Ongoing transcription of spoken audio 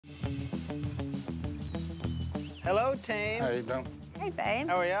Hello, team. How you doing? Hey, babe.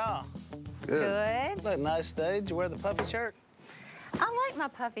 How are y'all? Good. Look, nice day. Did you wear the puffy shirt? I like my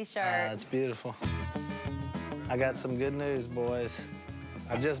puffy shirt. It's beautiful. I got some good news, boys.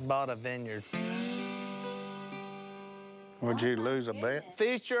 I just bought a vineyard. Would you lose a bet?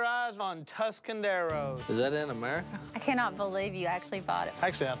 Feast your eyes on Tuscanderos. Is that in America? I cannot believe you actually bought it.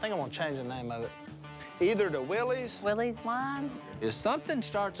 Actually, I think I'm gonna change the name of it. Either to Willie's. Willie's wine? If something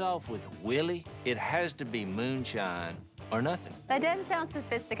starts off with Willie, it has to be moonshine or nothing. That doesn't sound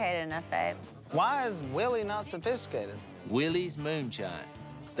sophisticated enough, babe. Why is Willie not sophisticated? Willie's moonshine.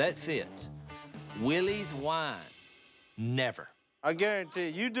 That fits. Willie's wine. Never. I guarantee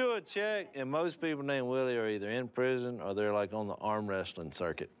you do a check, and most people named Willie are either in prison or they're like on the arm wrestling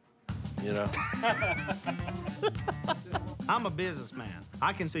circuit. You know? I'm a businessman.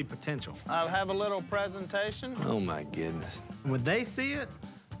 I can see potential. I'll have a little presentation. Oh, my goodness. When they see it,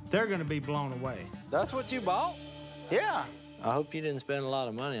 they're gonna be blown away. That's what you bought? Yeah. I hope you didn't spend a lot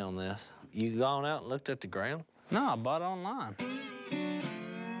of money on this. You gone out and looked at the ground? No, I bought it online.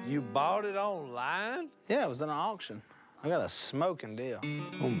 You bought it online? Yeah, it was in an auction. I got a smoking deal.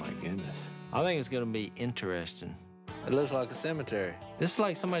 Oh, my goodness. I think it's gonna be interesting. It looks like a cemetery. This is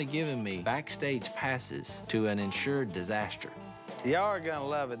like somebody giving me backstage passes to an insured disaster. Y'all are gonna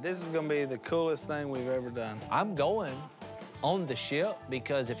love it. This is gonna be the coolest thing we've ever done. I'm going on the ship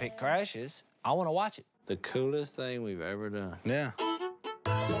because if it crashes, I want to watch it. The coolest thing we've ever done. Yeah.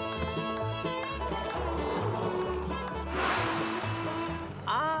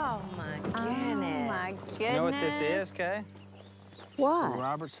 Oh, my goodness. Oh, my goodness. You know what this is, Kay? What?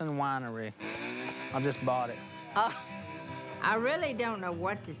 Robertson Winery. I just bought it. Oh, I really don't know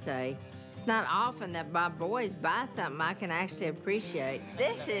what to say. It's not often that my boys buy something I can actually appreciate.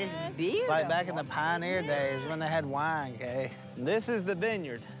 This is beautiful. Like back in the pioneer days when they had wine, Kay. This is the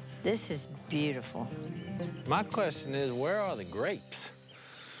vineyard. This is beautiful. My question is, where are the grapes?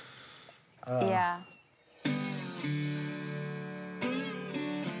 Yeah.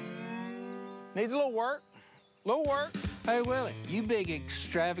 Needs a little work. Little work. Hey, Willie, you big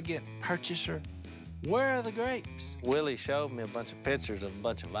extravagant purchaser, where are the grapes? Willie showed me a bunch of pictures of a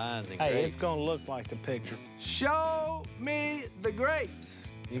bunch of vines and grapes. Hey, it's gonna look like the picture. Show me the grapes.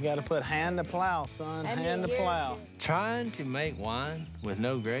 You gotta put hand to plow, son. Hand to plow. Trying to make wine with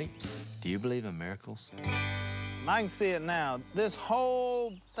no grapes? Do you believe in miracles? I can see it now. This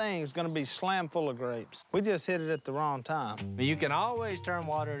whole thing's gonna be slam full of grapes. We just hit it at the wrong time. You can always turn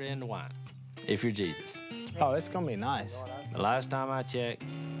water into wine if you're Jesus. Oh, it's gonna be nice. The last time I checked,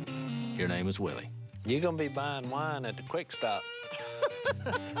 your name was Willie. You're gonna be buying wine at the Quick Stop.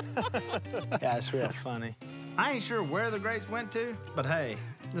 Yeah, it's real funny. I ain't sure where the grapes went to, but hey,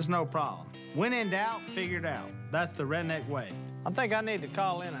 there's no problem. When in doubt, figure it out. That's the redneck way. I think I need to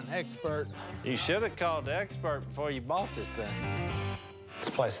call in an expert. You should have called the expert before you bought this thing. This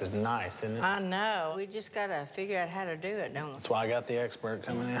place is nice, isn't it? I know. We just gotta figure out how to do it, don't we? That's why I got the expert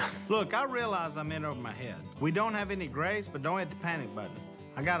coming in. Look, I realize I'm in over my head. We don't have any grapes, but don't hit the panic button.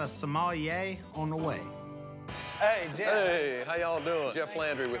 I got a sommelier on the way. Hey, Jeff. Hey, how y'all doing? Jeff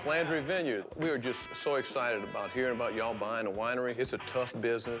Landry with Landry Vineyard. We are just so excited about hearing about y'all buying a winery. It's a tough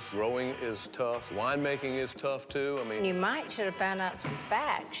business. Growing is tough. Winemaking is tough, too. I mean... You might should have found out some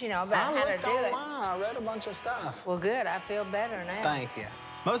facts, you know, about how to do it. I read a bunch of stuff. Well, good. I feel better now. Thank you.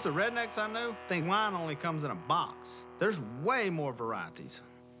 Most of the rednecks I know think wine only comes in a box. There's way more varieties.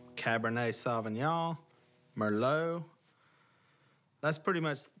 Cabernet Sauvignon, Merlot. That's pretty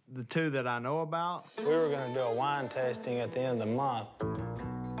much the two that I know about. We were gonna do a wine tasting at the end of the month.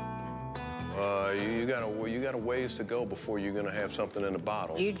 You got a ways to go before you're gonna have something in the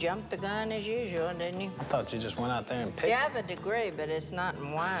bottle. You jumped the gun as usual, didn't you? I thought you just went out there and picked. You have a degree, but it's not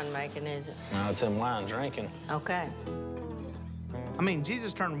in winemaking, is it? No, it's in wine drinking. Okay. I mean,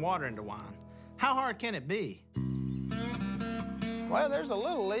 Jesus turned water into wine. How hard can it be? Well, there's a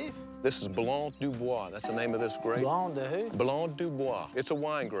little leaf. This is Blanc du Bois. That's the name of this grape. Blanc de who? Blanc du Bois. It's a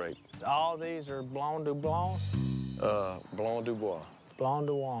wine grape. All these are Blanc du Blancs? Blanc du Bois. Blanc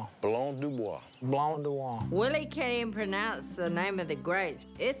du Bois. Blanc du Bois. Blanc du Bois. Willie can't even pronounce the name of the grapes.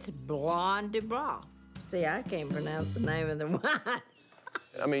 It's Blanc du Bois. See, I can't pronounce the name of the wine.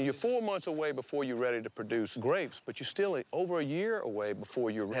 I mean, you're 4 months away before you're ready to produce grapes, but you're still over a year away before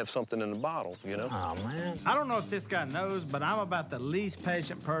you have something in the bottle, you know? Oh, man. I don't know if this guy knows, but I'm about the least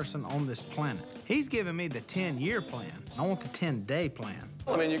patient person on this planet. He's giving me the 10-year plan. I want the 10-day plan.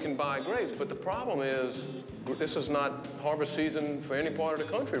 I mean, you can buy grapes, but the problem is this is not harvest season for any part of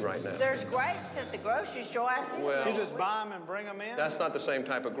the country right now. There's grapes at the grocery store. I see. Well, You just buy them and bring them in? that's not the same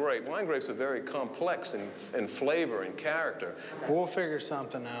type of grape. Wine grapes are very complex in flavor and character. We'll figure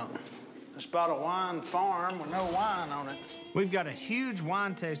something out. Just bought a wine farm with no wine on it. We've got a huge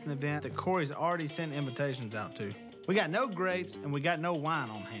wine tasting event that Corey's already sent invitations out to. We got no grapes and we got no wine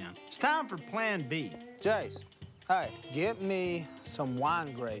on hand. It's time for Plan B. Jace, hey, get me some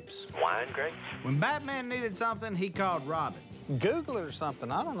wine grapes. Wine grapes? When Batman needed something, he called Robin. Google it or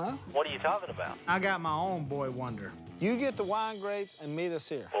something, I don't know. What are you talking about? I got my own boy wonder. You get the wine grapes and meet us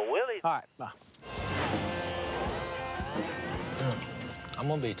here. Well, Willie... All right, bye. I'm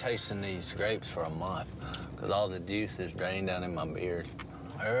gonna be tasting these grapes for a month because all the juice is drained down in my beard.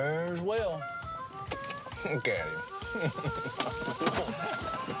 There's Will. Look at him.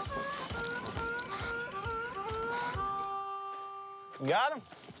 Got him?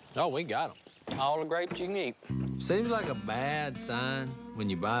 Oh, we got them. All the grapes you can eat. Seems like a bad sign when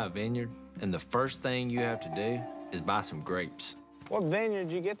you buy a vineyard and the first thing you have to do is buy some grapes. What vineyard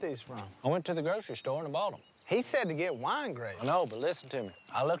did you get these from? I went to the grocery store and bought them. He said to get wine grapes. I know, but listen to me.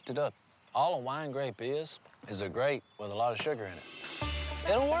 I looked it up. All a wine grape is a grape with a lot of sugar in it.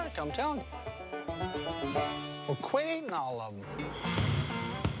 It'll work, I'm telling you. Well, quit eating all of them.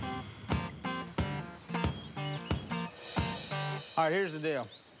 All right, here's the deal.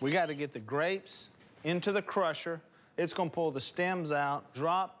 We got to get the grapes into the crusher. It's gonna pull the stems out,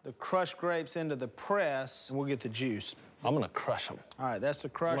 drop the crushed grapes into the press, and we'll get the juice. I'm gonna crush them. All right, that's the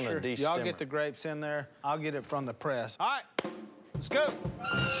crusher. Y'all get the grapes in there. I'll get it from the press. All right, let's go.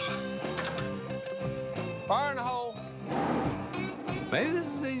 Fire in the hole. Maybe this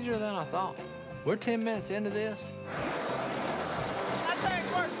is easier than I thought. We're 10 minutes into this. That thing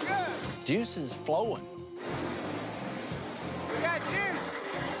works good. Juice is flowing. We got juice.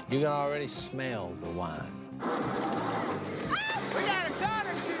 You can already smell the wine. We got a ton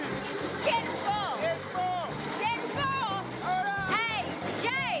of juice. Getting full. It's full. Getting full. Hold on. Hey,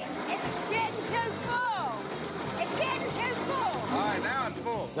 Jay, it's getting too full. It's getting too full. All right, now it's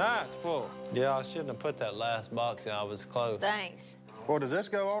full. Nah, it's full. Yeah, I shouldn't have put that last box in. I was close. Thanks. Well, does this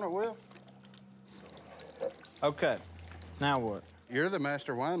go on it, Will? Okay, now what? You're the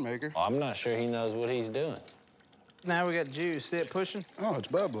master winemaker. I'm not sure he knows what he's doing. Now we got juice. See it pushing? Oh, it's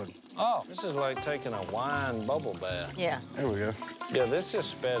bubbling. Oh, this is like taking a wine bubble bath. Yeah. There we go. Yeah, this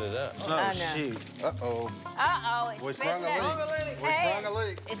just sped it up. Oh, I know. shoot. Uh-oh. Uh-oh, it's We spitting sprung a up. leak. We Hey, sprung a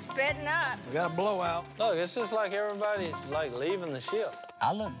leak. it's spitting up. We got a blowout. Look, it's just like everybody's like leaving the ship.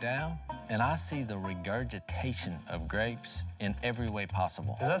 I look down and I see the regurgitation of grapes in every way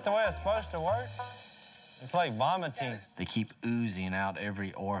possible. Is that the way it's supposed to work? It's like vomiting. They keep oozing out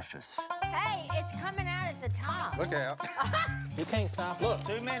every orifice. Hey, it's coming out at the top. Look out. You can't stop. Look.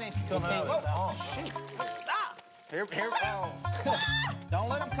 Too many. You can't stop. Shoot. Stop. Here, oh. Don't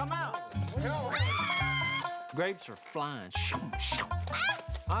let them come out. Go. Grapes are flying.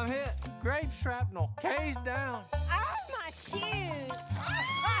 I'm hit. Grape shrapnel. K's down. Oh, my shoes.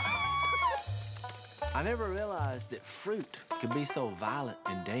 I never realized that fruit could be so violent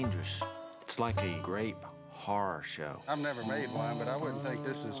and dangerous. It's like a grape horror show. I've never made wine, but I wouldn't think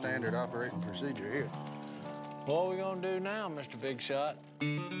this is standard operating procedure here. What are we gonna do now, Mr. Big Shot?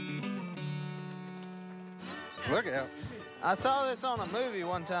 Look out. I saw this on a movie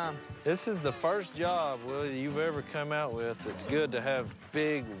one time. This is the first job, Willie, you've ever come out with. It's good to have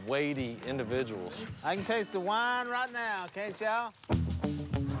big, weighty individuals. I can taste the wine right now, can't y'all?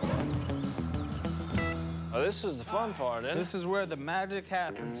 Oh, this is the fun part, isn't it? This is where the magic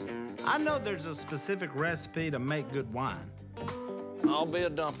happens. I know there's a specific recipe to make good wine. I'll be a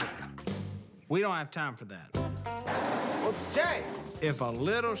dumper. We don't have time for that. Well, Jay, If a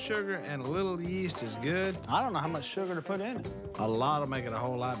little sugar and a little yeast is good, I don't know how much sugar to put in it. a lot will make it a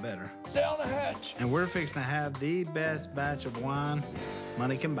whole lot better. Down the hatch. And we're fixing to have the best batch of wine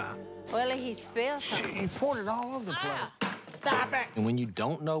money can buy. Willie, he spilled something. You poured it all over the place. Stop it. And when you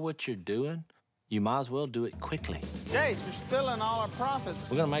don't know what you're doing, you might as well do it quickly. Jace, you're spilling all our profits.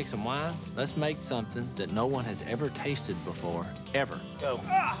 We're gonna make some wine. Let's make something that no one has ever tasted before, ever. Go.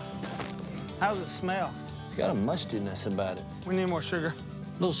 How's it smell? It's got a mustardiness about it. We need more sugar.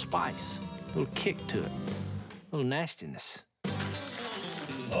 A little spice, a little kick to it, a little nastiness.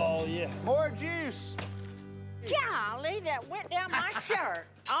 Oh, yeah. More juice. Golly, that went down my shirt.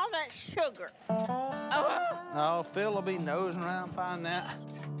 All that sugar. Oh, Phil will be nosing around, find that.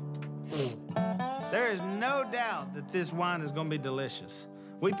 There is no doubt that this wine is going to be delicious.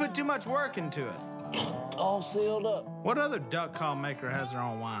 We put too much work into it. All sealed up. What other duck call maker has their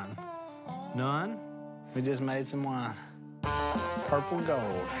own wine? None? We just made some wine. Purple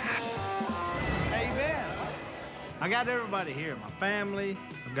gold. How you been? I got everybody here. My family,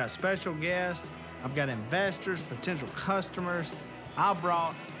 I've got special guests, I've got investors, potential customers. I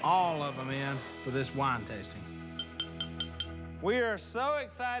brought all of them in for this wine tasting. We are so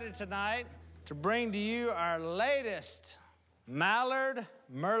excited tonight to bring to you our latest Mallard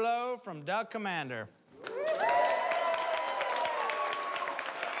Merlot from Duck Commander.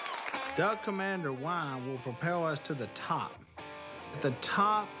 Duck Commander wine will propel us to the top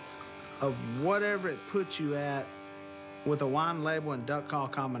of whatever it puts you at with a wine label and duck call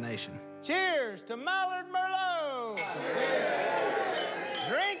combination. Cheers to Mallard Merlot!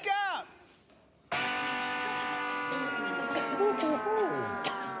 Drink up!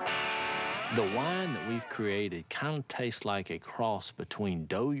 The wine that we've created kind of tastes like a cross between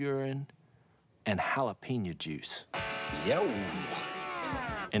doe urine and jalapeno juice. Yo!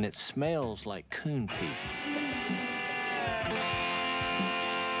 And it smells like coon teeth.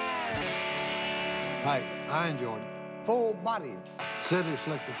 Hey, I enjoyed it. Full-bodied. City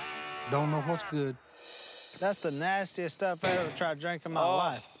slickers. Don't know what's good. That's the nastiest stuff I ever tried to drink in my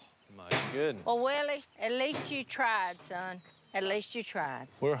life. My goodness. Well, Willie, at least you tried, son. At least you tried.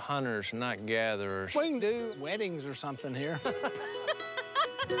 We're hunters, not gatherers. We can do weddings or something here.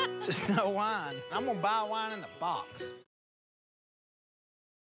 Just no wine. I'm gonna buy wine in the box.